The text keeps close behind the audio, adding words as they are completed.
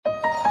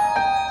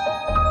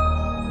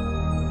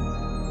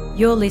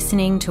You're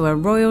listening to a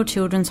Royal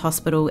Children's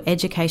Hospital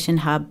Education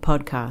Hub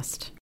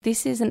podcast.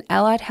 This is an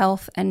Allied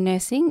Health and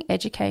Nursing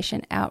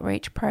Education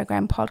Outreach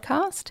Program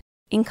podcast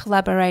in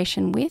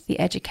collaboration with the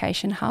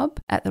Education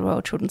Hub at the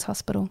Royal Children's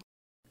Hospital.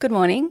 Good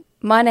morning.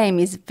 My name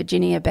is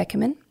Virginia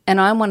Beckerman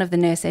and I'm one of the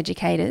nurse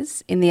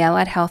educators in the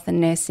Allied Health and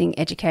Nursing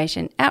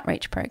Education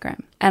Outreach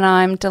Program. And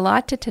I'm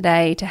delighted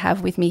today to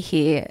have with me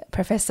here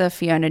Professor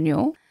Fiona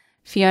Newall.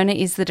 Fiona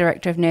is the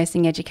Director of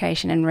Nursing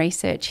Education and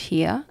Research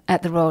here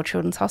at the Royal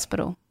Children's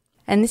Hospital.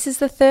 And this is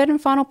the third and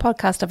final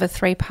podcast of a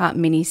 3-part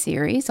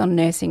mini-series on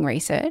nursing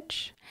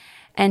research.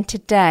 And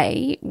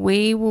today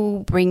we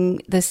will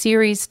bring the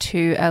series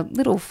to a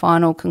little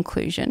final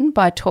conclusion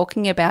by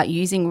talking about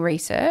using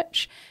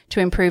research to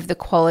improve the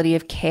quality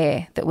of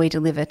care that we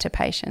deliver to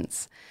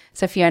patients.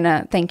 So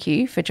Fiona, thank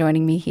you for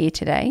joining me here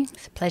today.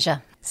 It's a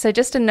pleasure. So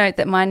just a note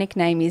that my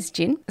nickname is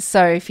Jin,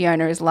 so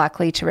Fiona is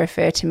likely to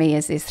refer to me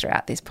as this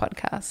throughout this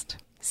podcast.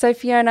 So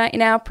Fiona,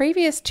 in our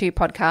previous 2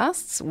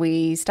 podcasts,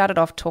 we started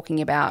off talking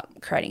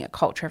about creating a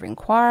culture of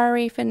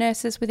inquiry for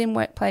nurses within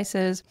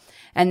workplaces,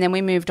 and then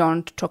we moved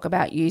on to talk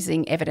about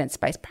using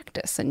evidence-based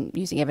practice and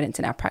using evidence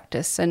in our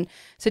practice. And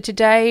so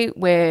today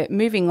we're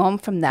moving on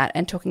from that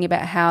and talking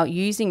about how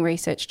using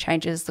research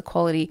changes the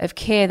quality of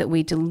care that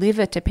we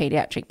deliver to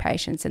paediatric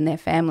patients and their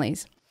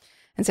families.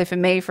 And so for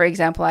me, for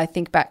example, I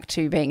think back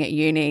to being at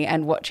uni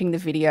and watching the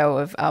video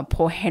of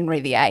poor Henry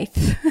VIII,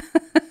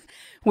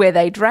 where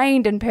they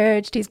drained and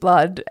purged his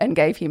blood and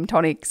gave him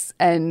tonics,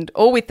 and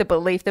all with the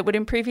belief that would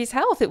improve his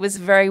health. It was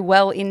very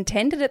well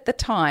intended at the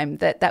time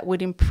that that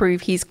would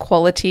improve his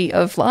quality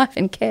of life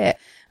and care.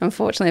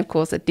 Unfortunately, of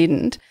course, it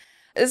didn't.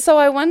 So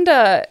I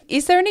wonder,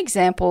 is there an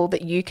example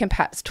that you can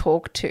perhaps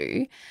talk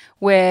to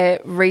where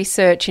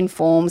research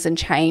informs and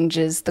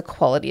changes the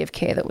quality of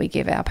care that we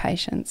give our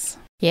patients?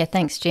 Yeah,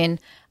 thanks, Jen.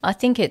 I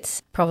think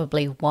it's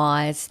probably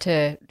wise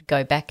to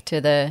go back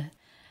to the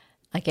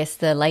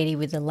lady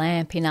with the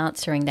lamp in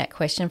answering that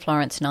question,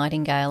 Florence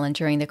Nightingale, and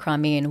during the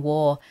Crimean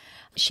War,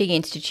 she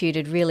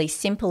instituted really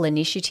simple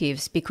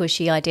initiatives because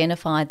she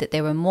identified that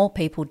there were more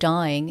people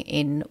dying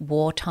in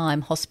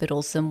wartime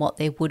hospitals than what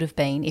there would have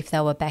been if they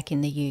were back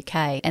in the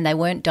UK. And they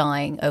weren't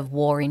dying of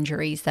war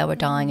injuries, they were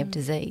dying of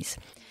disease.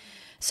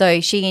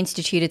 So she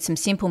instituted some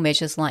simple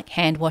measures like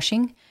hand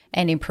washing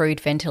and improved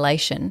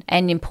ventilation.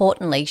 And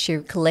importantly, she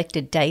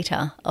collected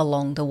data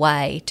along the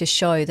way to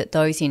show that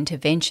those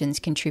interventions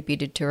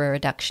contributed to a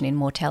reduction in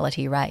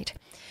mortality rate.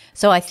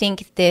 So I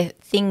think the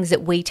things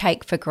that we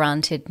take for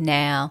granted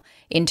now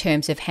in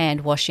terms of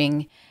hand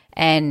washing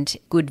and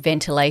good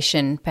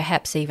ventilation,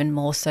 perhaps even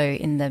more so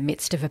in the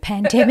midst of a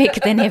pandemic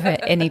than ever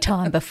any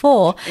time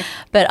before.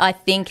 But I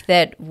think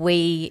that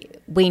we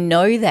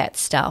know that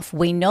stuff.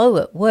 We know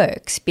it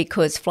works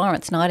because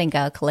Florence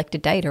Nightingale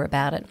collected data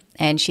about it,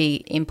 and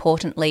she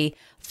importantly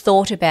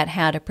thought about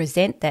how to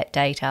present that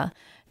data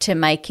to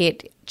make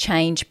it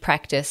change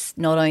practice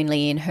not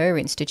only in her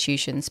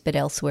institutions but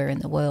elsewhere in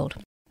the world.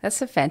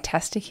 That's a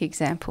fantastic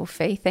example,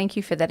 Fee. Thank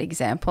you for that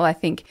example. I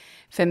think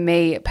for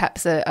me,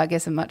 perhaps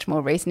a much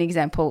more recent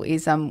example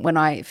is when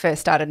I first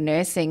started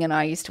nursing and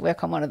I used to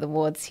work on one of the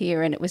wards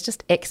here, and it was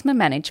just eczema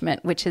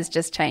management, which has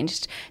just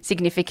changed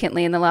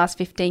significantly in the last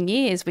 15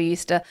 years. We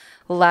used to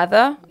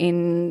lather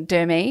in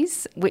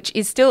dermis, which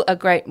is still a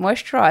great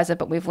moisturiser,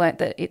 but we've learnt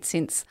that it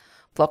since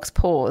blocks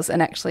pores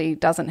and actually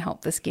doesn't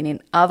help the skin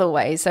in other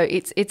ways. So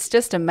it's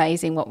just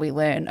amazing what we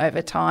learn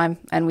over time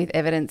and with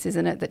evidence,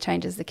 isn't it, that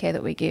changes the care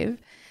that we give.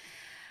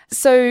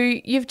 So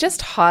you've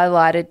just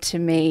highlighted to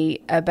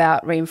me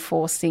about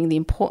reinforcing the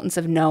importance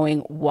of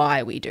knowing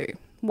why we do.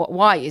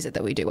 Why is it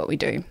that we do what we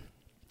do?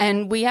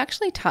 And we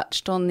actually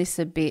touched on this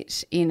a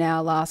bit in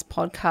our last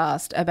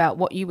podcast about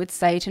what you would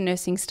say to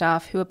nursing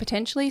staff who are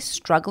potentially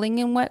struggling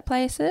in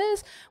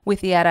workplaces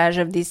with the adage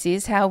of this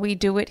is how we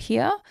do it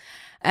here.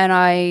 And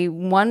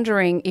I'm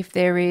wondering if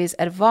there is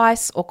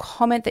advice or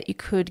comment that you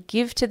could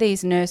give to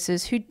these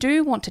nurses who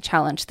do want to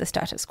challenge the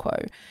status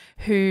quo,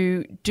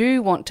 who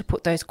do want to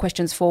put those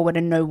questions forward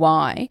and know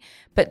why,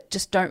 but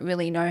just don't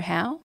really know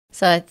how.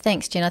 So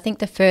thanks, Jen. I think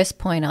the first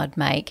point I'd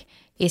make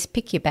is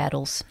pick your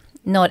battles.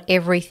 Not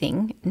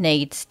everything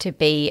needs to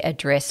be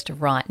addressed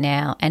right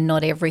now, and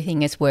not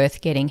everything is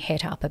worth getting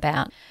het up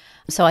about.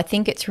 So I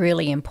think it's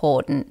really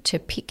important to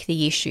pick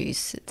the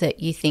issues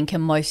that you think are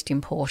most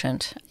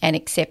important and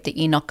accept that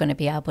you're not going to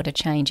be able to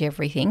change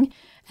everything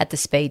at the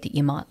speed that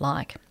you might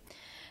like.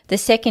 The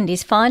second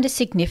is find a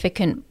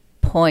significant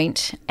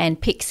point and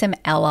pick some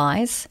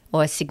allies,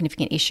 or a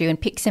significant issue, and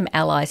pick some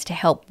allies to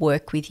help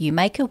work with you.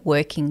 Make a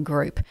working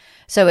group.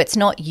 So it's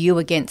not you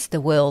against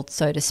the world,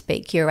 so to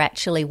speak. You're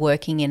actually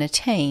working in a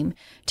team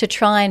to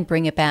try and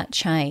bring about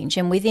change.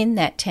 And within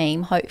that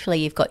team, hopefully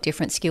you've got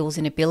different skills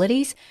and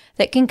abilities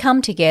that can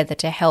come together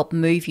to help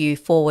move you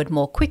forward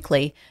more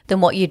quickly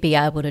than what you'd be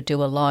able to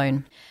do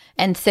alone.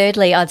 And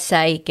thirdly, I'd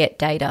say get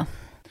data.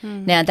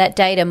 Now, that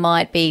data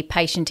might be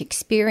patient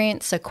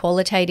experience, so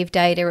qualitative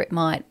data. It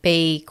might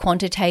be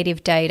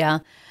quantitative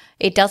data.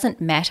 It doesn't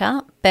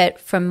matter, but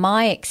from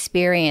my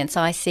experience,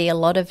 I see a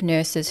lot of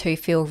nurses who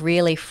feel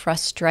really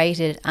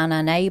frustrated and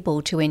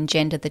unable to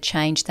engender the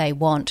change they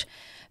want.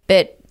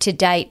 But to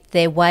date,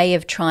 their way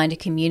of trying to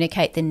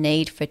communicate the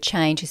need for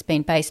change has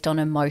been based on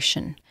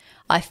emotion.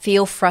 I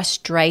feel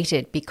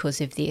frustrated because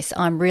of this.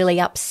 I'm really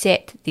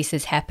upset this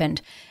has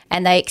happened.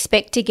 And they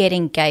expect to get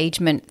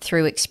engagement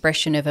through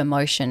expression of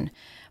emotion.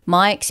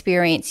 My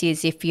experience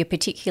is if you're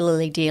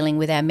particularly dealing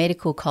with our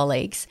medical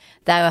colleagues,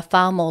 they are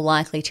far more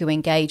likely to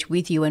engage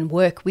with you and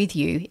work with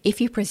you if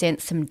you present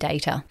some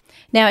data.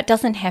 Now, it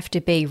doesn't have to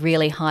be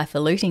really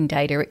highfalutin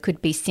data. It could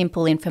be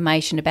simple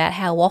information about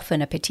how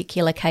often a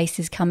particular case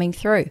is coming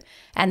through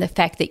and the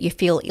fact that you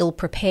feel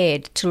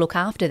ill-prepared to look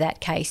after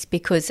that case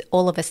because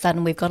all of a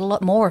sudden we've got a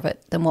lot more of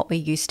it than what we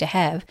used to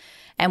have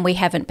and we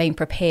haven't been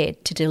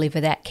prepared to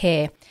deliver that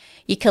care.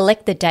 You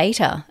collect the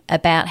data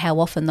about how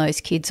often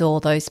those kids or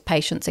those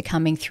patients are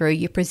coming through.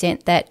 You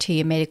present that to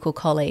your medical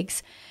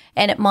colleagues.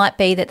 And it might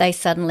be that they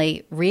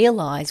suddenly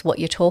realise what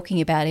you're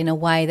talking about in a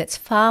way that's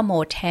far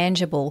more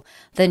tangible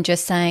than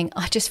just saying,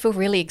 I just feel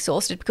really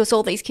exhausted because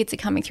all these kids are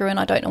coming through and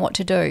I don't know what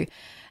to do.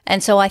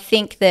 And so I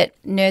think that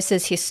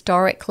nurses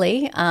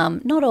historically,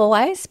 not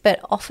always,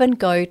 but often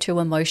go to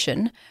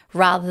emotion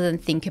rather than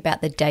think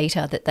about the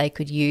data that they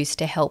could use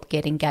to help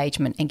get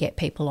engagement and get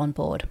people on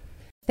board.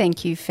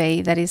 Thank you,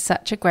 Fee. That is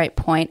such a great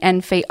point.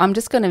 And Fee, I'm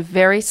just going to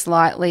very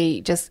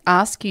slightly just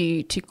ask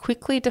you to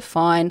quickly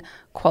define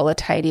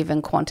qualitative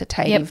and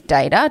quantitative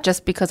data,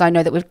 just because I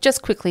know that we've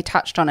just quickly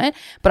touched on it,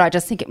 but I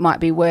just think it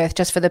might be worth,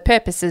 just for the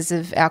purposes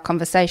of our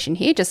conversation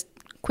here, just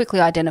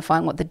quickly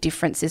identifying what the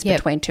difference is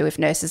between two if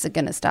nurses are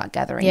going to start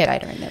gathering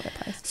data in their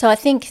workplace. So I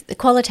think the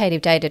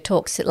qualitative data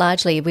talks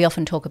largely, we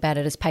often talk about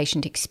it as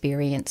patient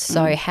experience.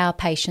 So how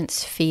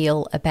patients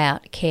feel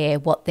about care,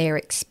 what their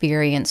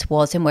experience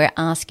was, and we're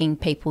asking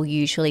people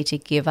usually to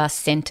give us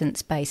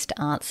sentence-based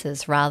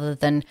answers rather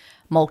than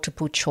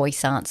multiple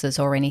choice answers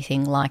or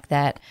anything like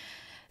that.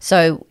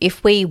 So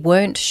if we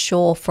weren't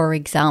sure, for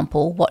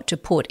example, what to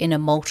put in a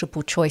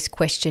multiple choice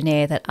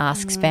questionnaire that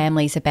asks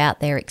families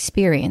about their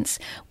experience,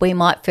 we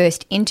might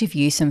first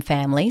interview some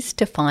families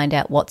to find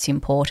out what's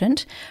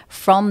important.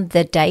 From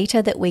the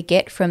data that we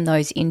get from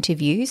those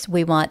interviews,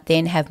 we might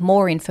then have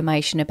more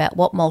information about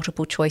what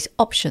multiple choice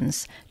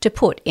options to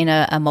put in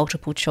a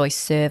multiple choice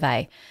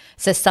survey.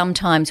 So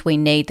sometimes we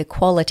need the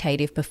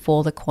qualitative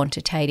before the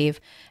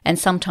quantitative, and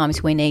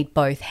sometimes we need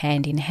both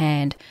hand in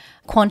hand.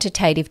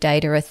 Quantitative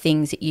data are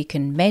things that you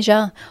can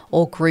measure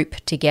or group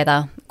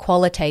together.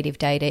 Qualitative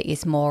data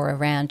is more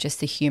around just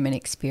the human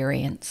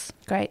experience.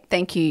 Great.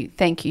 Thank you.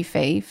 Thank you,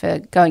 Fee, for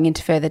going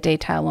into further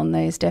detail on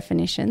those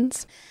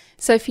definitions.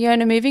 So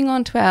Fiona, moving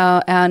on to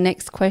our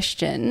next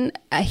question.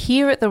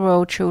 Here at the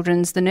Royal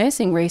Children's, the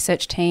nursing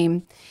research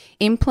team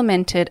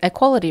implemented a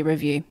quality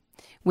review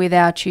with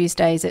our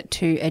Tuesdays at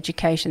 2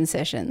 education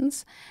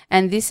sessions.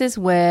 And this is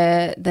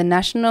where the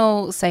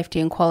National Safety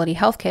and Quality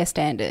Healthcare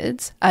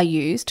Standards are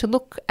used to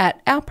look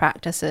at our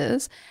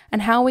practices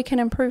and how we can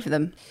improve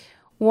them.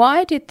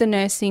 Why did the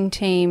nursing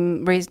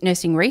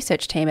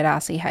research team at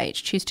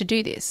RCH choose to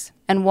do this?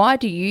 And why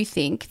do you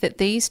think that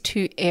these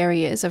two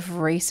areas of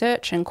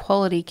research and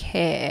quality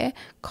care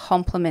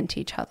complement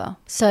each other?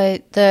 So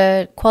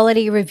the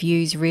quality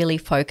reviews really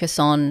focus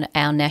on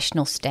our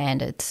national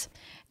standards.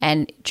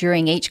 And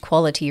during each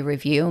quality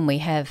review, and we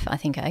have, I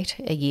think, 8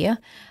 a year,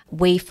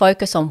 we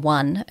focus on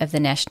one of the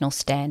national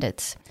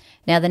standards.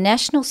 Now, the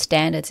national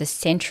standards are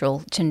central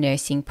to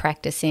nursing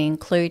practice and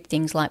include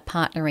things like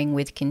partnering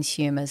with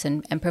consumers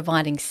and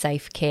providing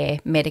safe care,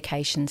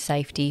 medication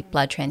safety,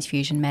 blood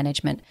transfusion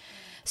management.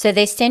 So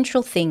they're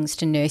central things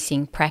to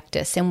nursing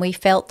practice, and we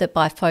felt that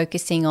by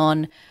focusing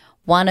on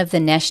one of the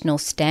national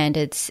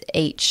standards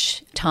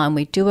each time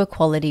we do a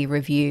quality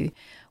review,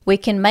 we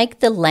can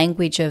make the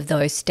language of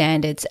those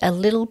standards a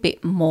little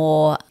bit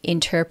more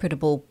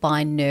interpretable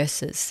by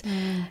nurses.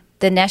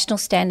 The national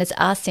standards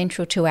are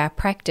central to our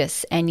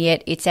practice, and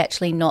yet it's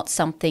actually not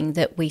something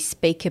that we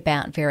speak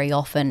about very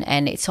often,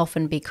 and it's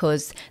often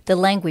because the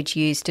language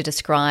used to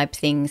describe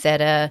things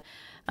at a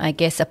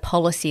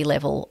policy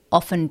level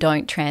often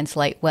don't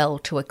translate well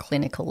to a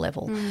clinical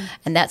level.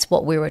 And that's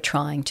what we were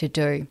trying to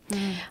do.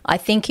 I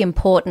think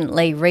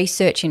importantly,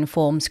 research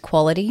informs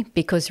quality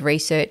because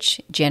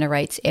research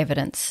generates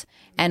evidence.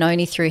 And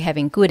only through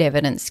having good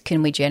evidence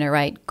can we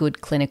generate good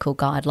clinical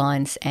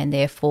guidelines and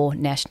therefore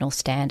national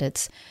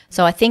standards.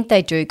 So I think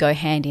they do go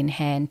hand in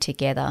hand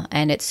together,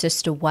 and it's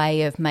just a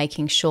way of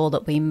making sure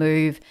that we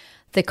move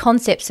the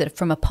concepts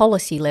from a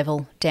policy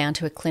level down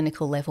to a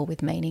clinical level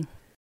with meaning.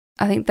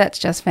 I think that's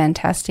just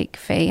fantastic,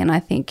 Fee, and I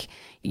think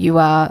you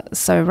are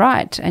so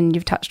right, and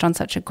you've touched on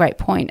such a great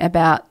point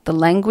about the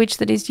language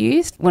that is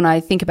used. When I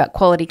think about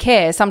quality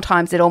care,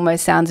 sometimes it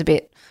almost sounds a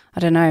bit, I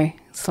don't know,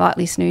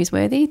 slightly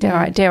snoozeworthy,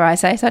 dare I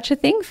say such a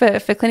thing for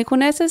clinical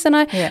nurses. And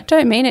I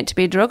don't mean it to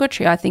be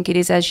derogatory. I think it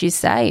is, as you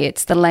say,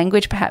 it's the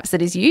language perhaps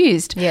that is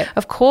used. Yeah.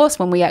 Of course,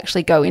 when we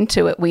actually go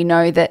into it, we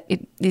know that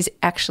it is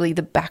actually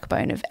the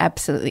backbone of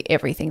absolutely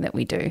everything that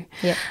we do.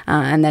 Yeah.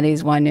 And that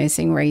is why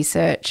nursing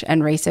research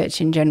and research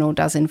in general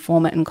does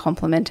inform it and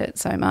complement it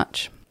so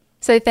much.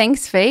 So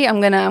thanks, Fee. I'm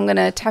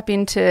gonna tap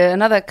into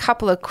another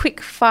couple of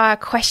quick fire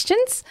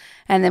questions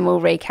and then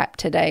we'll recap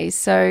today.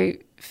 So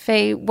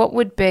Fee, what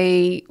would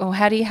be, or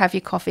how do you have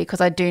your coffee?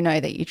 Because I do know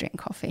that you drink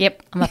coffee.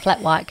 Yep, I'm a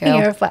flat white girl.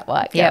 You're a flat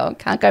white girl.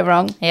 Can't go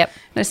wrong. Yep.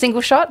 No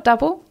single shot,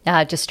 double?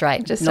 Just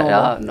straight. Just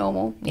normal.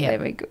 Normal. Yep.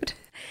 Very good.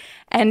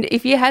 And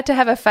if you had to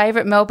have a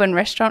favourite Melbourne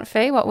restaurant,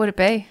 Fee, what would it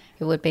be?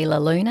 It would be La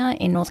Luna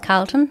in North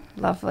Carlton.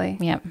 Lovely.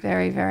 Yep.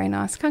 Very, very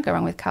nice. Can't go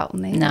wrong with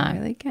Carlton either, No.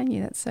 really, can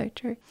you? That's so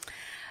true.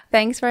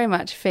 Thanks very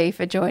much, Fee,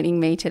 for joining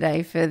me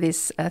today for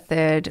this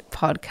third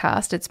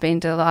podcast. It's been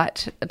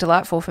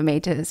delightful for me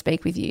to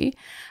speak with you.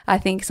 I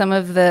think some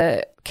of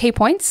the key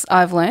points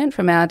I've learned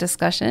from our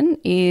discussion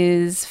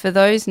is for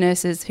those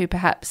nurses who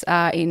perhaps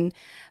are in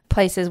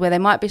places where they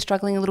might be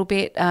struggling a little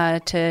bit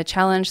to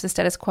challenge the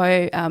status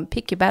quo,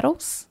 pick your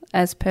battles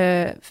as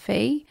per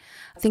Fee.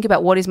 Think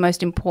about what is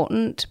most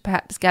important,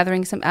 perhaps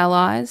gathering some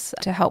allies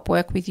to help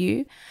work with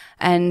you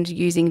and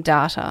using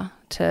data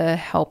to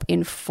help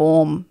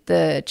inform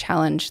the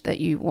challenge that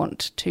you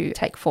want to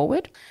take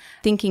forward.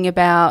 Thinking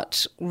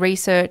about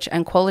research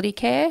and quality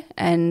care,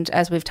 and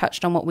as we've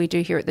touched on what we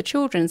do here at the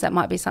Children's, that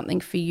might be something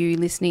for you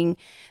listening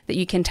that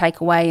you can take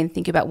away and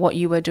think about what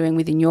you are doing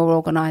within your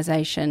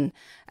organisation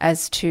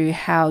as to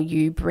how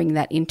you bring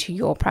that into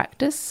your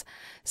practice.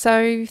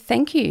 So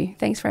thank you.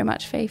 Thanks very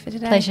much, Fee, for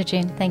today. Pleasure,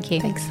 Jen. Thank you.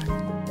 Thanks.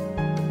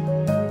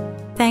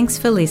 Thanks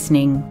for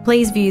listening.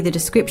 Please view the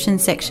description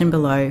section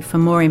below for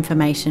more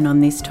information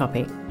on this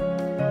topic.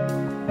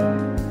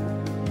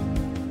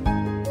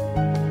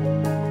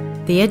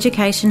 The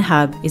Education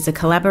Hub is a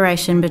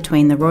collaboration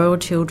between the Royal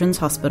Children's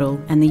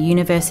Hospital and the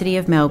University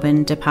of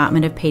Melbourne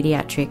Department of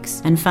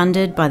Paediatrics and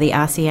funded by the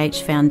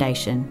RCH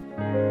Foundation.